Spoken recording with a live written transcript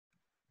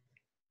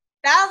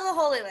Battle of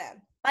the Holy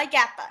Land by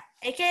Gappa,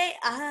 aka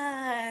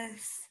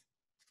us.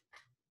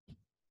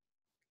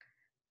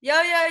 Yo,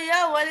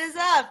 what is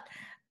up?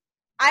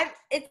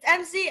 It's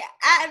MC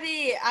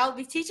Abby. I'll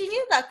be teaching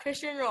you the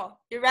Christian role.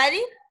 You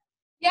ready?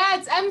 Yeah,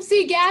 it's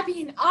MC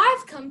Gabby, and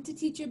I've come to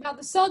teach you about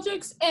the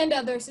Seljuks and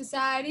other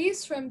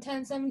societies from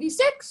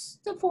 1076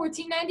 to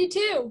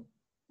 1492.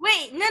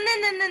 Wait, no.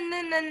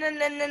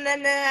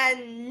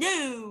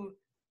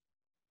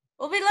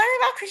 We'll be learning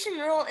about Christian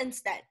rule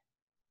instead.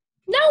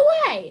 No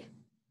way!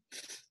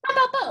 How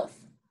about both?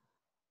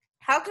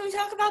 How can we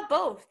talk about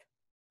both?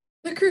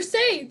 The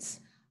Crusades.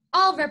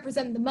 I'll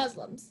represent the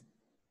Muslims.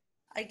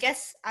 I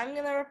guess I'm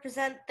gonna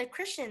represent the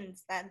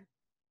Christians then.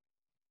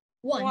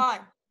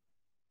 One.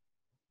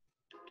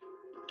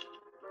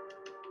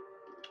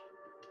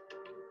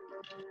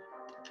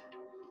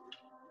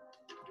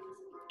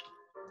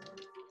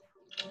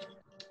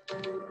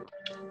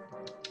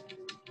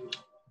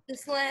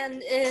 This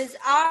land is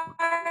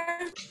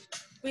ours.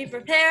 We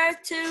prepare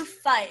to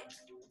fight.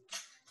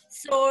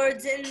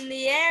 Swords in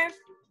the air.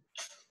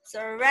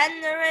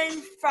 Surrender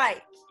in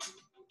fright.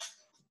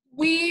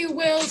 We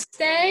will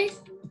stay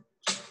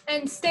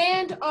and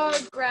stand our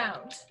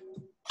ground.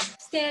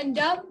 Stand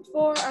up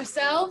for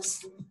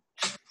ourselves.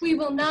 We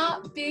will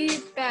not be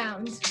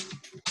bound.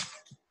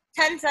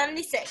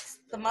 1076,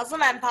 the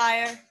Muslim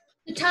Empire.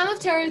 The time of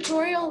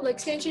territorial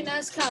extension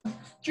has come.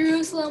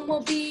 Jerusalem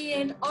will be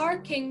in our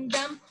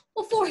kingdom.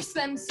 We'll force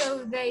them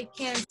so they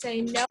can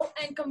say no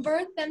and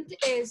convert them to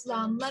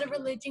Islam. Let a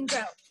religion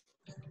grow.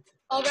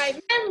 All right,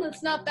 men,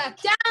 let's not back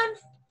down.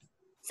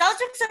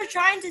 Seljuks are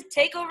trying to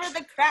take over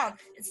the crown.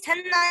 It's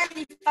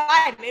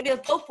 1095. Maybe the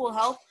Pope will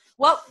help.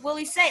 What will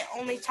he say?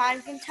 Only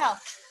time can tell.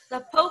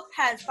 The Pope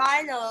has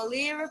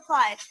finally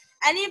replied.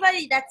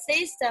 Anybody that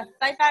stays to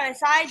fight by my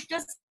side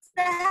goes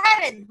to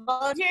heaven.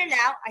 Volunteer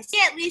now. I see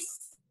at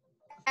least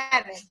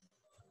heaven.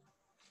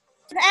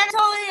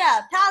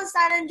 Anatolia,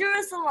 Palestine, and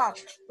Jerusalem.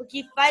 We'll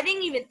keep fighting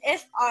even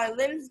if our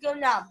limbs go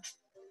numb.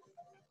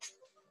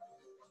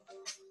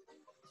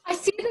 I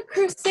see the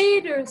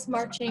Crusaders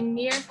marching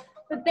near,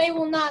 but they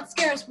will not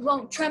scare us. We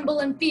won't tremble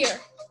in fear.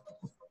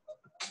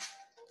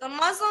 The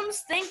Muslims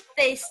think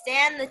they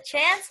stand the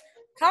chance.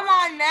 Come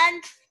on,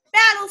 men.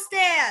 Battle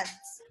stands.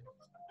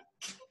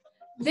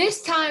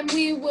 This time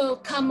we will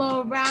come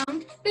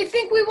around. They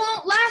think we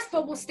won't last,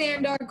 but we'll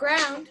stand our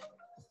ground.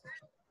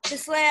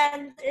 This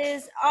land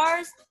is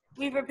ours.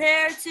 We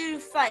prepare to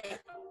fight.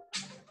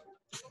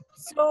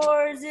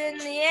 Swords in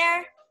the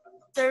air.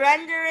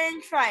 Surrender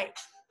in fright.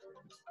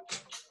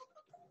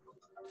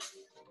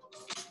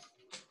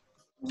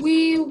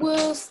 We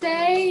will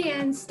stay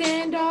and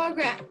stand our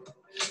ground.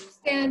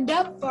 Stand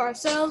up for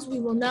ourselves. We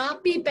will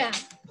not be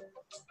bound.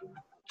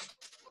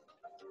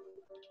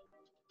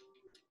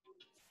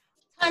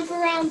 Time for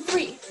round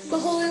 3. The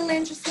Holy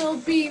Land shall still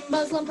be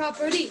Muslim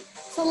property.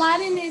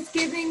 Saladin is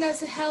giving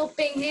us a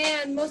helping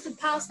hand. Most of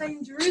Palestine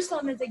and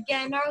Jerusalem is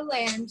again our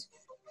land.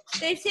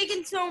 They've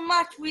taken so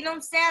much, we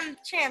don't stand a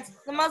chance.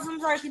 The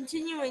Muslims are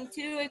continuing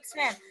to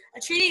expand. A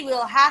treaty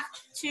we'll have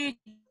to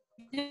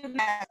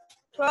demand.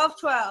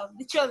 1212,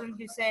 the Children's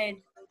Crusade.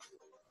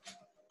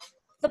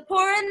 The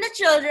poor and the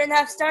children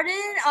have started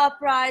an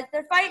uprising.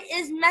 Their fight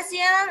is messy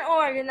and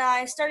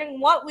unorganized, starting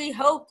what we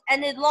hoped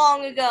ended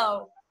long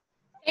ago.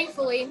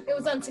 Thankfully, it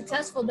was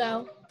unsuccessful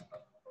though.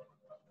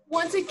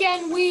 Once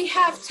again, we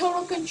have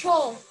total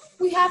control.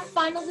 We have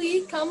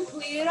finally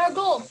completed our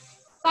goal.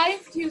 Fighting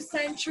for 2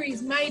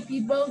 centuries might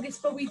be bogus,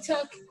 but we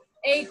took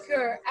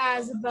Acre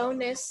as a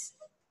bonus.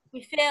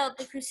 We failed.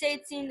 The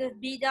crusade seemed to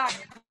be done.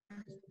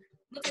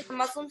 Looks like the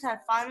Muslims have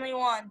finally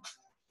won.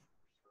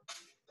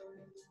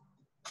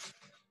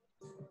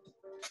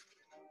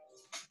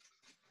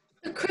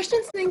 The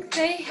Christians think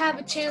they have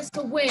a chance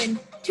to win.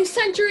 2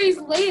 centuries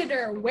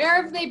later,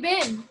 where have they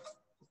been?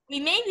 We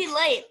may be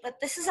late, but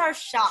this is our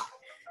shot.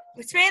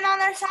 With Spain on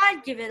our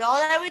side, give it all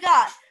that we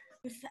got.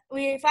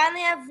 We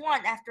finally have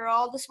won. After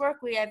all this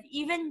work, we have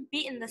even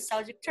beaten the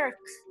Seljuk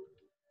Turks.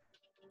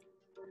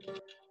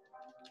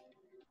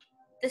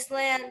 This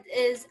land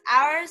is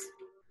ours.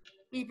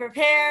 We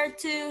prepare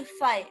to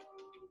fight.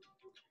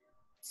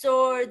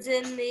 Swords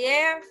in the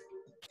air.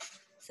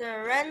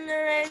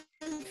 Surrender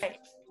in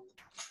fight.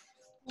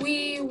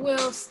 We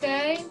will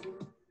stay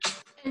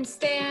and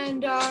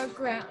stand our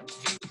ground.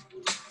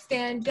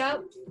 Stand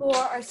up for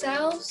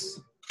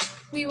ourselves.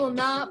 We will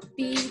not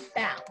be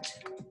bound.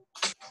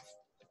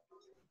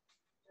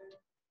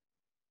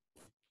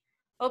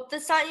 Hope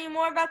this taught you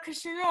more about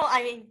Christian rule.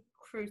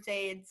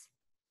 Crusades.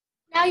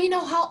 Now you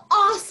know how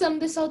awesome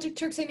the Seljuk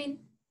Turks,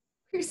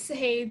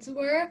 Crusades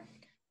were,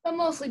 but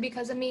mostly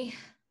because of me.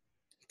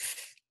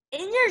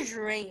 In your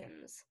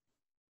dreams.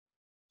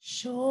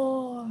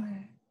 Sure.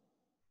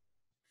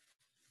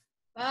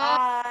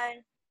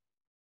 Bye.